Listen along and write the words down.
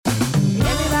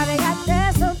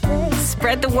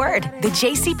Spread the word. The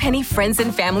JCPenney Friends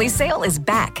and Family Sale is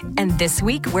back. And this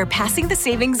week, we're passing the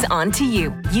savings on to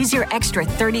you. Use your extra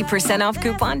 30% off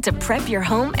coupon to prep your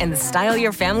home and style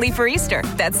your family for Easter.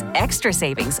 That's extra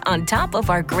savings on top of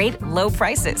our great low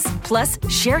prices. Plus,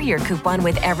 share your coupon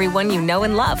with everyone you know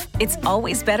and love. It's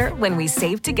always better when we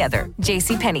save together.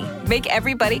 JCPenney. Make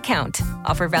everybody count.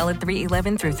 Offer valid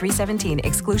 3/11 through 3/17.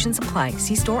 Exclusions apply.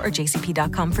 See store or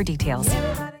jcp.com for details.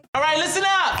 All right, listen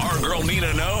up. Our girl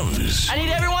Nina knows. I need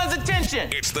everyone's attention.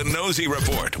 It's the Nosey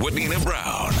Report with Nina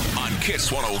Brown on Kiss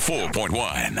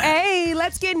 104.1. Hey,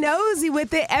 let's get nosy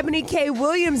with it. Ebony K.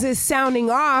 Williams is sounding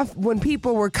off when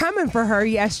people were coming for her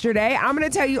yesterday. I'm going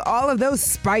to tell you all of those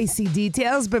spicy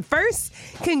details. But first,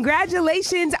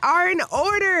 congratulations are in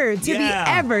order to the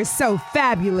ever so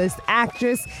fabulous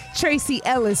actress Tracee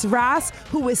Ellis Ross,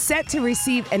 who is set to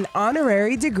receive an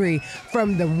honorary degree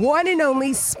from the one and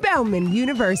only Spelman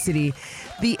University.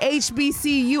 The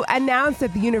HBCU announced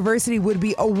that the university would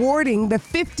be awarding the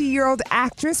 50-year-old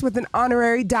actress with an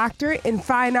honorary doctorate in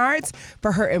fine arts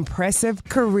for her impressive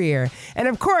career. And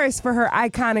of course, for her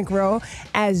iconic role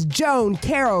as Joan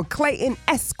Carroll Clayton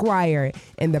Esquire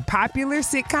in the popular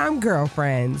sitcom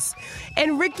Girlfriends.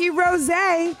 And Ricky Rose,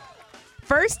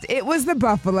 first it was the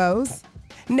Buffaloes.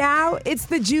 Now it's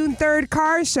the June 3rd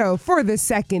car show for the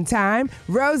second time.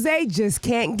 Rose just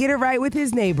can't get it right with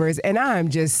his neighbors, and I'm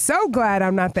just so glad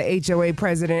I'm not the HOA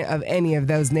president of any of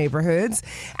those neighborhoods.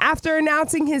 After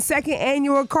announcing his second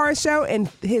annual car show in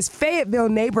his Fayetteville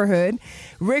neighborhood,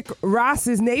 Rick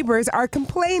Ross's neighbors are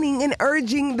complaining and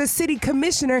urging the city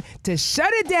commissioner to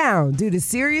shut it down due to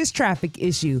serious traffic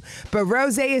issue. But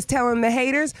Rose is telling the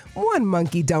haters, one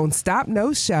monkey don't stop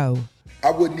no show. I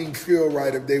wouldn't even feel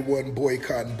right if they wasn't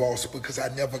boycotting Boston because I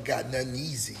never got nothing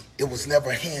easy. It was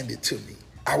never handed to me.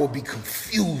 I would be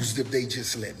confused if they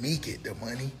just let me get the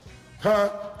money.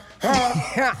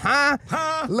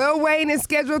 Lil Wayne is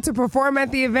scheduled to perform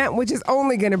at the event, which is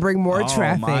only going to bring more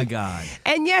traffic. Oh, my God.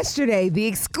 And yesterday, the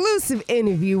exclusive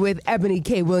interview with Ebony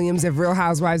K. Williams of Real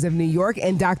Housewives of New York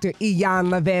and Dr.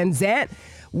 Iyanla Van Zant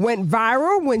went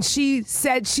viral when she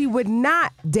said she would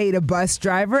not date a bus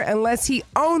driver unless he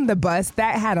owned the bus.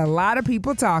 That had a lot of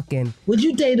people talking. Would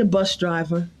you date a bus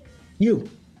driver?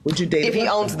 Would you date if he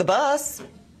owns the bus?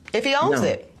 If he owns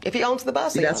it. If he owns the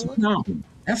bus. See, that's a problem.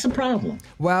 That's a problem.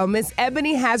 Well, Miss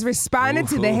Ebony has responded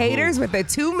to the haters with a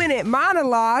 2-minute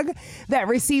monologue that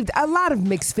received a lot of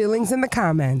mixed feelings in the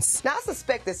comments. Now, I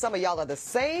suspect that some of y'all are the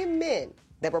same men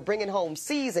that were bringing home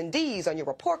C's and D's on your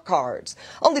report cards,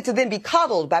 only to then be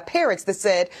coddled by parents that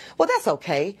said, well, that's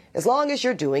okay, as long as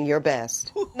you're doing your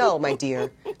best. No, my dear,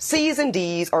 C's and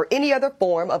D's or any other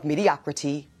form of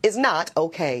mediocrity is not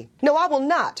okay. No, I will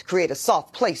not create a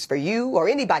soft place for you or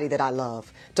anybody that I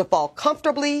love to fall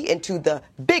comfortably into the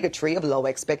bigotry of low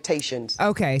expectations.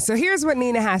 Okay, so here's what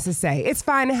Nina has to say. It's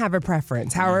fine to have a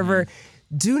preference. However,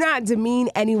 do not demean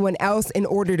anyone else in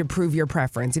order to prove your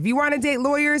preference. If you want to date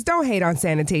lawyers, don't hate on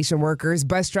sanitation workers,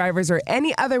 bus drivers, or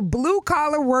any other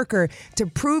blue-collar worker to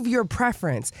prove your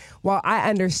preference. While I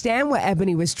understand what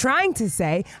Ebony was trying to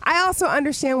say, I also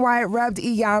understand why it rubbed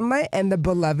Iyanla and the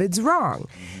beloveds wrong.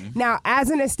 Now, as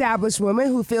an established woman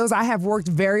who feels I have worked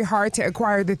very hard to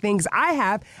acquire the things I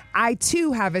have, I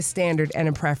too have a standard and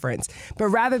a preference. But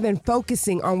rather than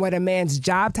focusing on what a man's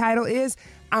job title is,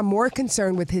 I'm more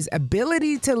concerned with his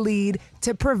ability to lead,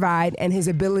 to provide, and his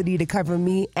ability to cover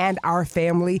me and our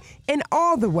family in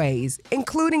all the ways,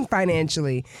 including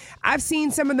financially. I've seen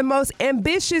some of the most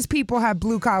ambitious people have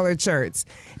blue-collar shirts,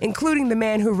 including the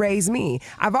man who raised me.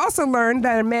 I've also learned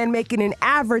that a man making an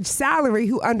average salary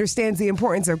who understands the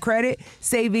importance of credit,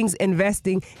 savings,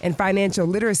 investing, and financial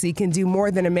literacy can do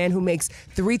more than a man who makes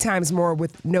 3 times more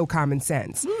with no common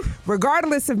sense.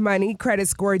 Regardless of money, credit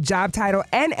score, job title,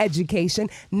 and education,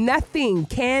 nothing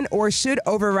can or should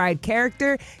override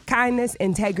character, kindness,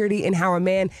 integrity, and how a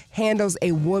man handles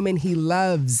a woman he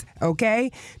loves,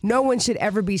 okay? No one should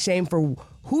ever be shamed for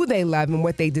who they love and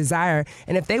what they desire.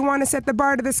 And if they want to set the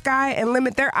bar to the sky and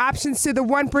limit their options to the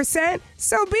 1%,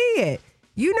 so be it.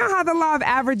 You know how the law of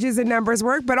averages and numbers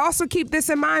work, but also keep this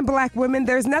in mind, Black women.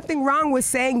 There's nothing wrong with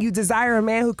saying you desire a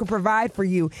man who can provide for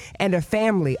you and a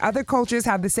family. Other cultures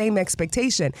have the same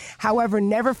expectation. However,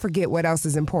 never forget what else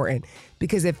is important.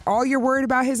 Because if all you're worried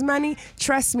about is money,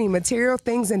 trust me, material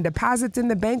things and deposits in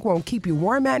the bank won't keep you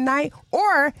warm at night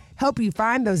or help you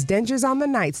find those dangers on the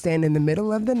nightstand in the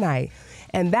middle of the night.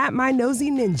 And that, my nosy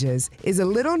ninjas, is a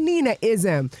little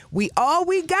Nina-ism. We all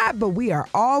we got, but we are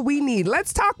all we need.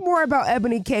 Let's talk more about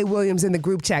Ebony K. Williams in the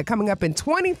group chat coming up in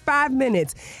 25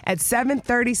 minutes at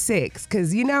 7:36.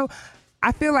 Because, you know,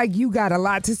 I feel like you got a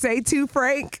lot to say too,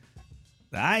 Frank.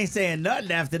 I ain't saying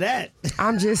nothing after that.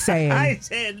 I'm just saying. I ain't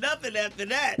saying nothing after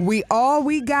that. We all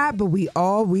we got, but we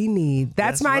all we need.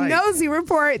 That's my right. Nosey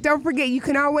report. Don't forget, you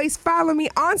can always follow me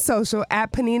on social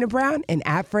at Panina Brown and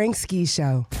at Frank Ski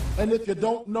Show. And if you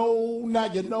don't know, now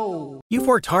you know. You've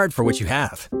worked hard for what you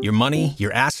have. Your money,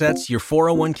 your assets, your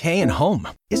 401k, and home.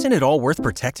 Isn't it all worth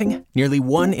protecting? Nearly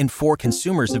 1 in 4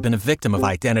 consumers have been a victim of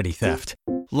identity theft.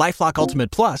 LifeLock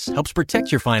Ultimate Plus helps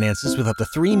protect your finances with up to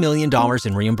 $3 million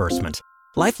in reimbursement.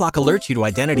 LifeLock alerts you to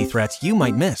identity threats you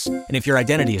might miss. And if your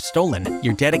identity is stolen,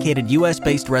 your dedicated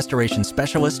U.S.-based restoration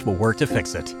specialist will work to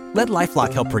fix it. Let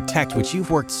LifeLock help protect what you've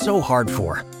worked so hard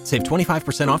for. Save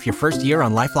 25% off your first year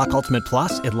on LifeLock Ultimate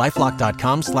Plus at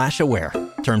LifeLock.com/aware.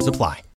 Terms apply.